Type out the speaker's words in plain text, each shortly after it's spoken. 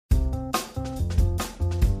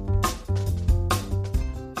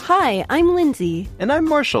Hi, I'm Lindsay. And I'm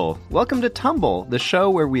Marshall. Welcome to Tumble, the show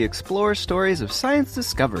where we explore stories of science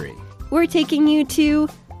discovery. We're taking you to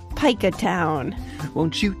Pika Town.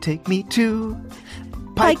 Won't you take me to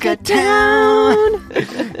Pika Town?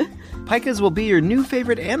 Pikas will be your new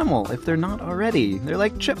favorite animal if they're not already. They're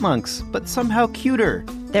like chipmunks, but somehow cuter.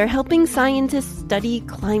 They're helping scientists study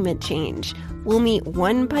climate change. We'll meet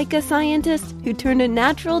one pika scientist who turned a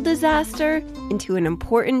natural disaster into an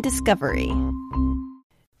important discovery.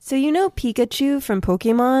 So you know Pikachu from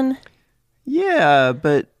Pokemon? Yeah,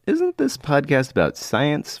 but isn't this podcast about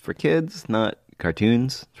science for kids, not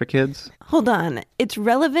cartoons for kids? Hold on. It's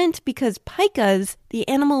relevant because pikas, the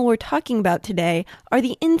animal we're talking about today, are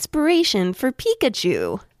the inspiration for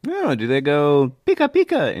Pikachu. Oh, do they go pika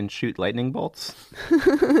pika and shoot lightning bolts?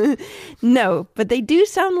 No, but they do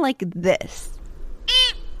sound like this.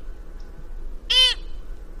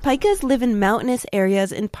 Pikas live in mountainous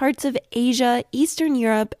areas in parts of Asia, Eastern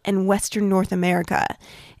Europe, and Western North America.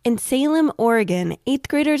 In Salem, Oregon, 8th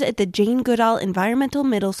graders at the Jane Goodall Environmental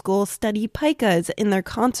Middle School study pikas in their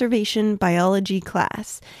conservation biology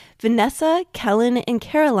class. Vanessa, Kellen, and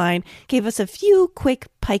Caroline gave us a few quick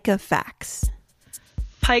pika facts.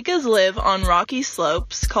 Pikas live on rocky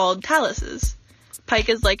slopes called taluses.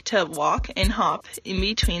 Pikas like to walk and hop in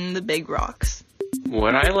between the big rocks.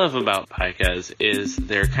 What I love about pikas is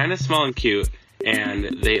they're kind of small and cute,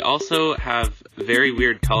 and they also have very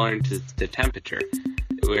weird tolerances to temperature,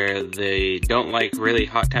 where they don't like really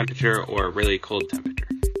hot temperature or really cold temperature.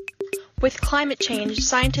 With climate change,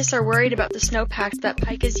 scientists are worried about the snowpack that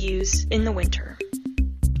pikas use in the winter.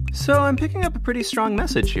 So I'm picking up a pretty strong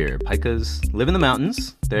message here. Pikas live in the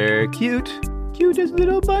mountains. They're cute as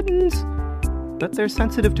little buttons, but they're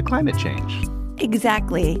sensitive to climate change.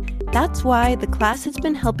 Exactly. That's why the class has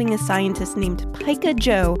been helping a scientist named Pika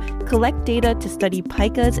Joe collect data to study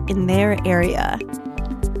pikas in their area.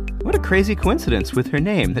 What a crazy coincidence with her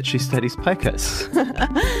name that she studies pikas.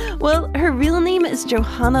 Well, her real name is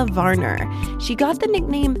Johanna Varner. She got the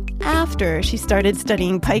nickname after she started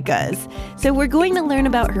studying pikas. So we're going to learn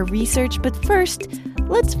about her research, but first,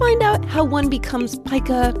 let's find out how one becomes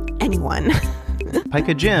Pika anyone.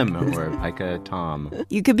 Pika Jim or Pika Tom.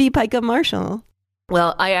 You could be Pika Marshall.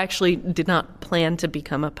 Well, I actually did not plan to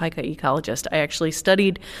become a pika ecologist. I actually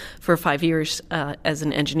studied for 5 years as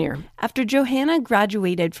an engineer. After Johanna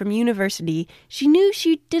graduated from university, she knew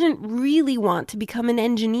she didn't really want to become an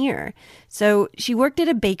engineer. So she worked at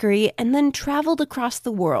a bakery and then traveled across the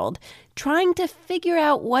world, trying to figure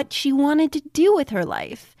out what she wanted to do with her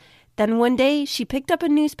life. Then one day, she picked up a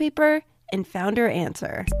newspaper and found her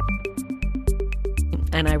answer.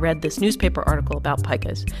 And I read this newspaper article about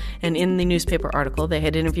pikas. And in the newspaper article, they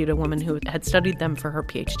had interviewed a woman who had studied them for her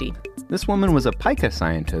PhD. This woman was a pika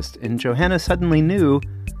scientist, and Johanna suddenly knew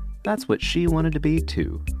that's what she wanted to be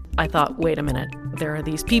too. I thought, wait a minute, there are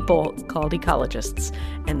these people called ecologists,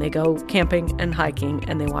 and they go camping and hiking,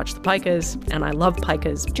 and they watch the pikas, and I love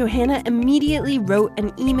pikas. Johanna immediately wrote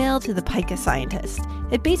an email to the pika scientist.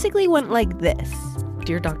 It basically went like this.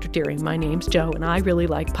 Dear Dr. Deering, my name's Joe, and I really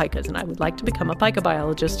like pikas, and I would like to become a pika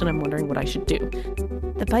biologist, and I'm wondering what I should do.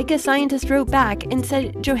 The pika scientist wrote back and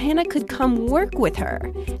said Johanna could come work with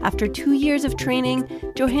her. After 2 years of training,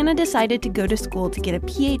 Johanna decided to go to school to get a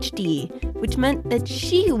PhD, which meant that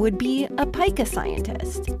she would be a pika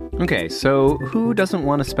scientist. Okay, so who doesn't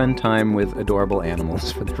want to spend time with adorable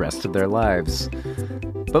animals for the rest of their lives?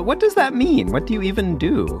 But what does that mean? What do you even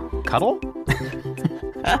do? Cuddle?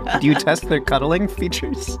 Do you test their cuddling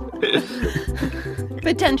features?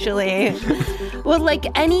 Potentially. Well, like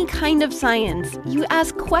any kind of science, you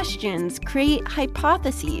ask questions, create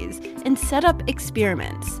hypotheses, and set up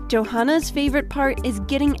experiments. Johanna's favorite part is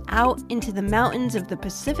getting out into the mountains of the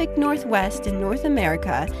Pacific Northwest in North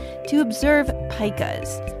America to observe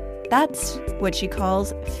pikas. That's what she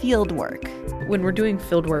calls field work. When we're doing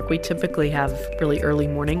field work, we typically have really early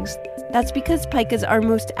mornings. That's because pikas are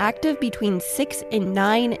most active between 6 and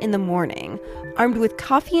 9 in the morning. Armed with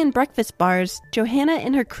coffee and breakfast bars, Johanna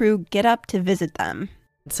and her crew get up to visit them.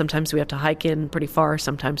 Sometimes we have to hike in pretty far,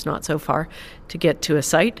 sometimes not so far, to get to a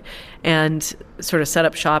site and sort of set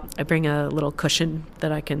up shop. I bring a little cushion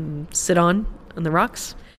that I can sit on the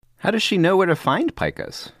rocks. How does she know where to find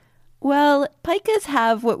pikas? Well, pikas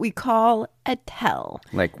have what we call a tell.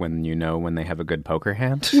 Like when you know when they have a good poker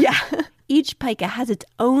hand? Yeah. Each pika has its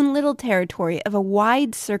own little territory of a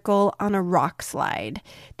wide circle on a rock slide.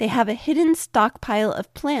 They have a hidden stockpile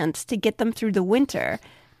of plants to get them through the winter,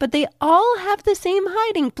 but they all have the same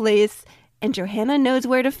hiding place, and Johanna knows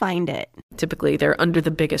where to find it. Typically, they're under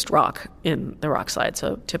the biggest rock in the rock slide.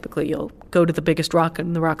 So typically, you'll go to the biggest rock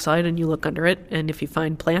in the rock slide and you look under it. And if you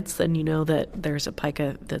find plants, then you know that there's a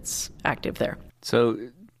pika that's active there. So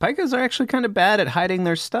pikas are actually kind of bad at hiding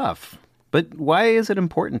their stuff. But why is it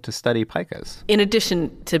important to study pikas? In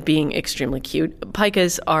addition to being extremely cute,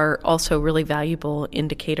 pikas are also really valuable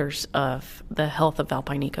indicators of the health of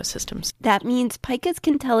alpine ecosystems. That means pikas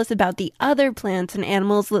can tell us about the other plants and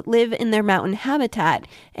animals that live in their mountain habitat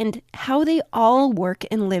and how they all work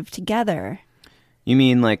and live together. You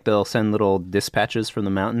mean like they'll send little dispatches from the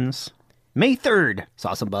mountains? May 3rd,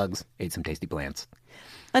 saw some bugs, ate some tasty plants.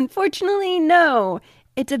 Unfortunately, no.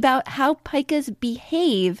 It's about how pikas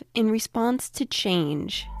behave in response to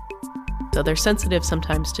change. So they're sensitive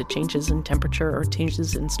sometimes to changes in temperature or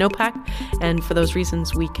changes in snowpack. And for those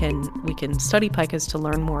reasons, we can study pikas to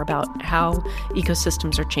learn more about how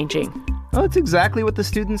ecosystems are changing. Well, that's exactly what the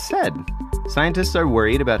students said. Scientists are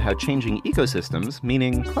worried about how changing ecosystems,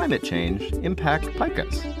 meaning climate change, impact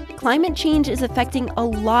pikas. Climate change is affecting a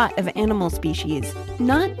lot of animal species,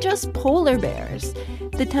 not just polar bears.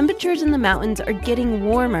 The temperatures in the mountains are getting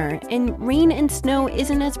warmer, and rain and snow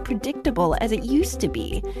isn't as predictable as it used to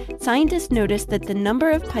be. Scientists noticed that the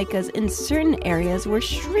number of pikas in certain areas were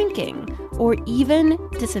shrinking, or even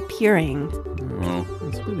disappearing. Oh,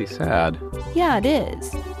 that's really sad. Yeah, it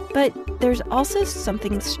is. But there's also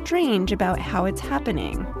something strange about how it's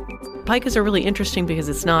happening. Pikas are really interesting because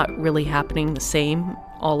it's not really happening the same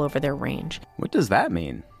all over their range. What does that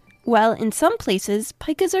mean? Well, in some places,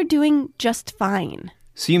 pikas are doing just fine.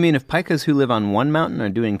 So you mean if pikas who live on one mountain are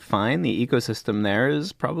doing fine, the ecosystem there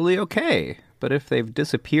is probably okay. But if they've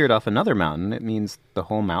disappeared off another mountain, it means the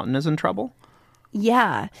whole mountain is in trouble?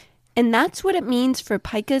 Yeah, and that's what it means for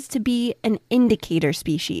pikas to be an indicator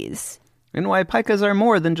species. And why pikas are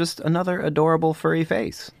more than just another adorable furry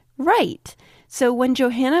face. Right. So when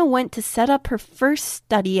Johanna went to set up her first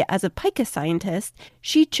study as a pika scientist,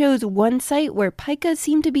 she chose one site where pikas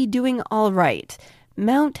seemed to be doing all right,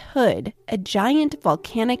 Mount Hood, a giant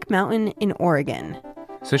volcanic mountain in Oregon.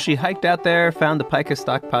 So she hiked out there, found the pika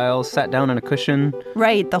stockpiles, sat down on a cushion.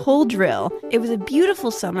 Right, the whole drill. It was a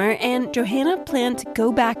beautiful summer, and Johanna planned to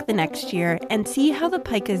go back the next year and see how the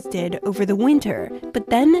pikas did over the winter. But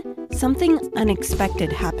then something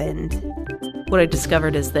unexpected happened. What I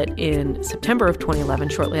discovered is that in September of 2011,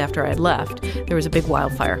 shortly after I had left, there was a big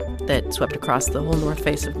wildfire that swept across the whole north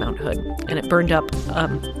face of Mount Hood. And it burned up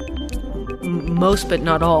most but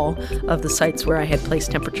not all of the sites where I had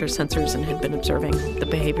placed temperature sensors and had been observing the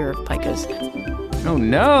behavior of pikas. Oh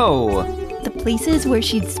no! The places where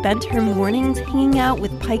she'd spent her mornings hanging out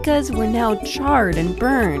with pikas were now charred and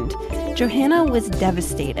burned. Johanna was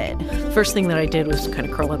devastated. First thing that I did was kind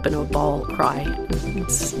of curl up in a ball, cry,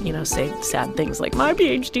 say sad things like, my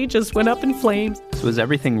PhD just went up in flames. So was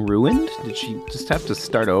everything ruined? Did she just have to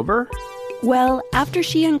start over? Well, after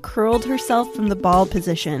she uncurled herself from the ball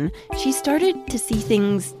position, she started to see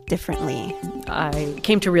things differently. I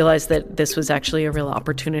came to realize that this was actually a real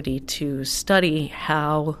opportunity to study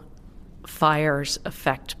how fires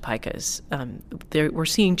affect pikas. We're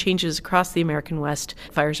seeing changes across the American West.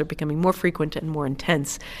 Fires are becoming more frequent and more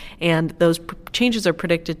intense, and those changes are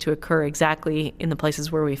predicted to occur exactly in the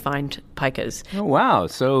places where we find pikas. Oh, wow.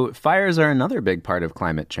 So fires are another big part of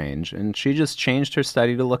climate change, and she just changed her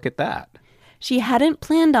study to look at that. She hadn't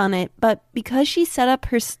planned on it, but because she set up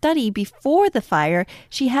her study before the fire,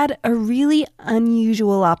 she had a really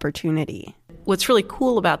unusual opportunity. What's really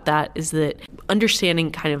cool about that is that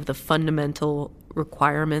understanding kind of the fundamental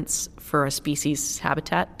requirements for a species'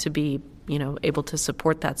 habitat to be, able to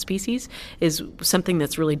support that species is something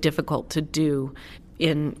that's really difficult to do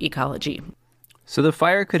in ecology. So the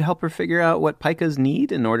fire could help her figure out what pikas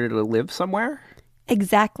need in order to live somewhere?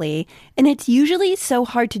 Exactly. And it's usually so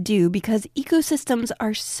hard to do because ecosystems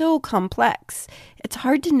are so complex. It's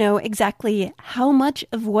hard to know exactly how much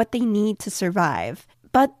of what they need to survive.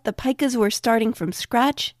 But the pikas were starting from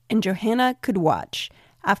scratch, and Johanna could watch.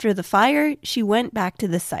 After the fire, she went back to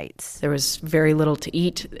the sites. There was very little to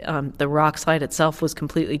eat. The rock slide itself was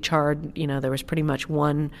completely charred. There was pretty much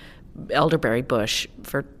one elderberry bush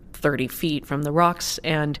for 30 feet from the rocks,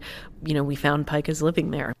 and, we found pikas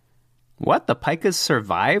living there. What? The pikas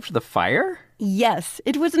survived the fire? Yes,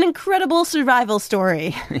 it was an incredible survival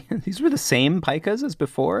story. These were the same pikas as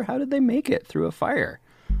before? How did they make it through a fire?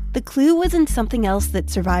 The clue was in something else that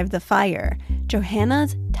survived the fire,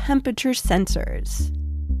 Johanna's temperature sensors.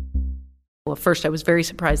 Well, first, I was very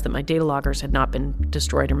surprised that my data loggers had not been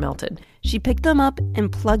destroyed or melted. She picked them up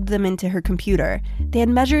and plugged them into her computer. They had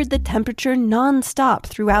measured the temperature nonstop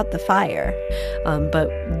throughout the fire. But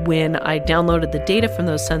when I downloaded the data from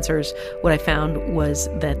those sensors, what I found was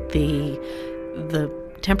that the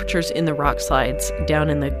temperatures in the rock slides down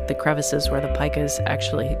in the crevices where the pikas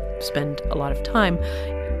actually spend a lot of time,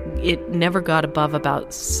 it never got above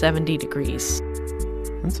about 70 degrees.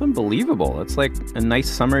 That's unbelievable. It's like a nice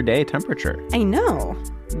summer day temperature. I know.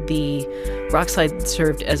 The rock slide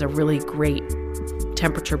served as a really great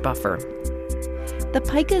temperature buffer. The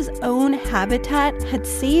pika's own habitat had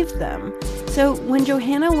saved them. So when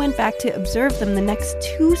Johanna went back to observe them the next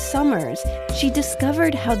 2 summers, she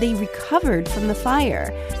discovered how they recovered from the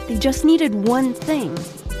fire. They just needed one thing: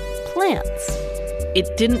 plants.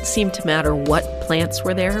 It didn't seem to matter what plants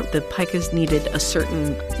were there. The pikas needed a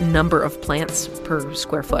certain number of plants per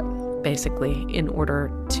square foot, basically, in order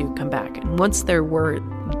to come back. And once there were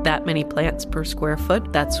that many plants per square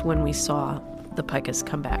foot, that's when we saw the pikas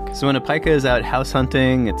come back. So when a pika is out house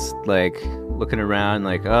hunting, it's like looking around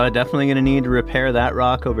like, oh, definitely going to need to repair that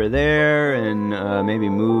rock over there and maybe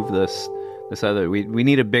move this other. We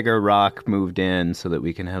need a bigger rock moved in so that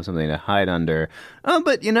we can have something to hide under. Oh,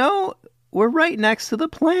 but we're right next to the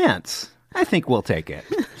plants. I think we'll take it.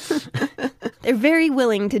 They're very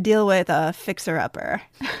willing to deal with a fixer-upper.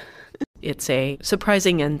 It's a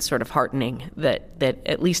surprising and sort of heartening that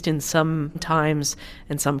at least in some times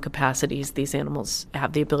and some capacities, these animals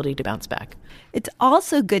have the ability to bounce back. It's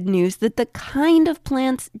also good news that the kind of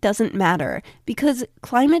plants doesn't matter, because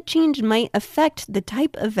climate change might affect the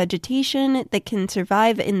type of vegetation that can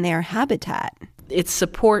survive in their habitat. It's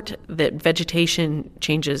support that vegetation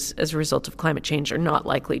changes as a result of climate change are not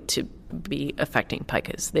likely to be affecting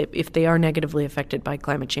pikas. If they are negatively affected by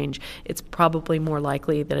climate change, it's probably more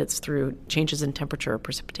likely that it's through changes in temperature or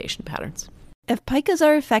precipitation patterns. If pikas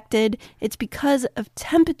are affected, it's because of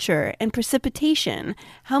temperature and precipitation,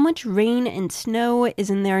 how much rain and snow is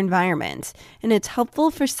in their environment. And it's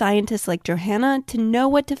helpful for scientists like Johanna to know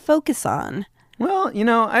what to focus on. Well,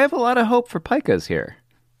 I have a lot of hope for pikas here.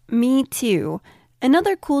 Me too.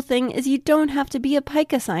 Another cool thing is you don't have to be a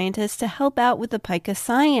pika scientist to help out with the pika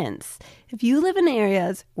science. If you live in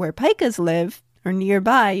areas where pikas live, or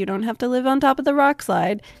nearby, you don't have to live on top of the rock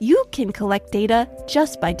slide, you can collect data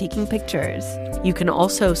just by taking pictures. You can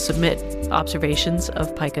also submit observations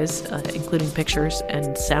of pikas, including pictures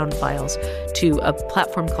and sound files, to a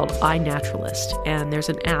platform called iNaturalist. And there's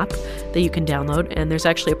an app that you can download, and there's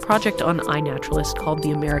actually a project on iNaturalist called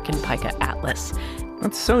the American Pika Atlas.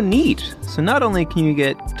 That's so neat. So not only can you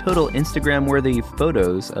get total Instagram-worthy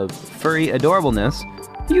photos of furry adorableness,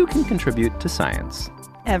 you can contribute to science.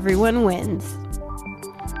 Everyone wins.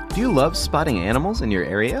 Do you love spotting animals in your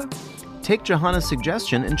area? Take Johanna's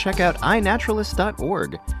suggestion and check out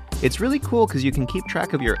iNaturalist.org. It's really cool because you can keep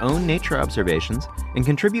track of your own nature observations and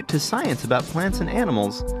contribute to science about plants and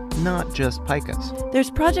animals, not just pikas.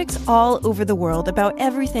 There's projects all over the world about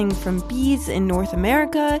everything from bees in North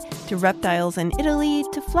America to reptiles in Italy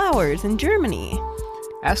to flowers in Germany.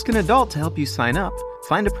 Ask an adult to help you sign up,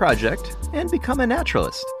 find a project, and become a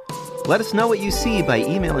naturalist. Let us know what you see by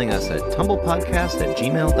emailing us at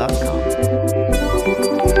tumblepodcast@gmail.com.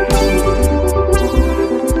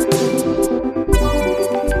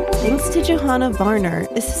 Thanks to Johanna Varner,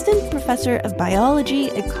 Assistant Professor of Biology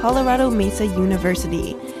at Colorado Mesa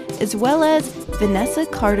University, as well as Vanessa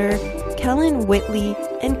Carter, Kellen Whitley,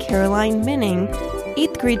 and Caroline Minning,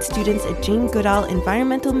 8th grade students at Jane Goodall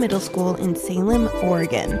Environmental Middle School in Salem,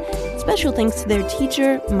 Oregon. Special thanks to their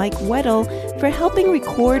teacher, Mike Weddle, for helping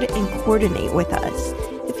record and coordinate with us.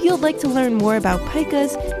 If you'd like to learn more about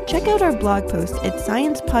pikas, check out our blog post at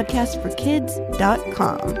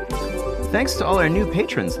sciencepodcastforkids.com. Thanks to all our new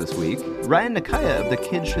patrons this week. Ryan Nakaya of The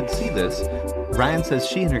Kids Should See This. Ryan says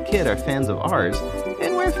she and her kid are fans of ours,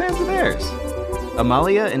 and we're fans of theirs.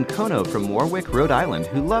 Amalia and Kono from Warwick, Rhode Island,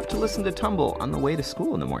 who love to listen to Tumble on the way to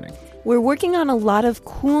school in the morning. We're working on a lot of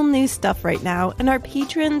cool new stuff right now, and our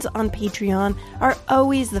patrons on Patreon are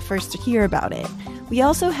always the first to hear about it. We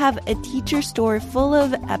also have a teacher store full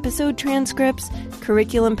of episode transcripts,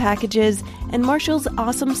 curriculum packages, and Marshall's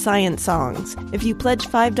awesome science songs. If you pledge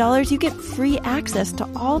 $5, you get free access to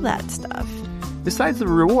all that stuff. Besides the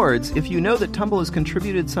rewards, if you know that Tumble has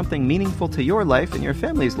contributed something meaningful to your life and your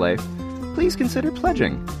family's life, please consider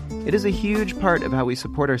pledging. It is a huge part of how we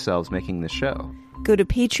support ourselves making this show. Go to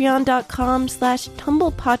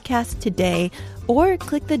patreon.com/tumblepodcast today or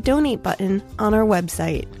click the donate button on our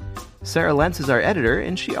website. Sarah Lentz is our editor,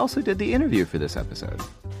 and she also did the interview for this episode.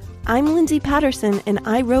 I'm Lindsay Patterson, and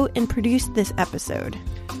I wrote and produced this episode.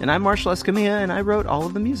 And I'm Marshall Escamilla, and I wrote all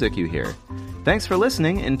of the music you hear. Thanks for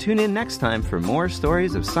listening, and tune in next time for more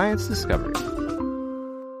stories of science discovery.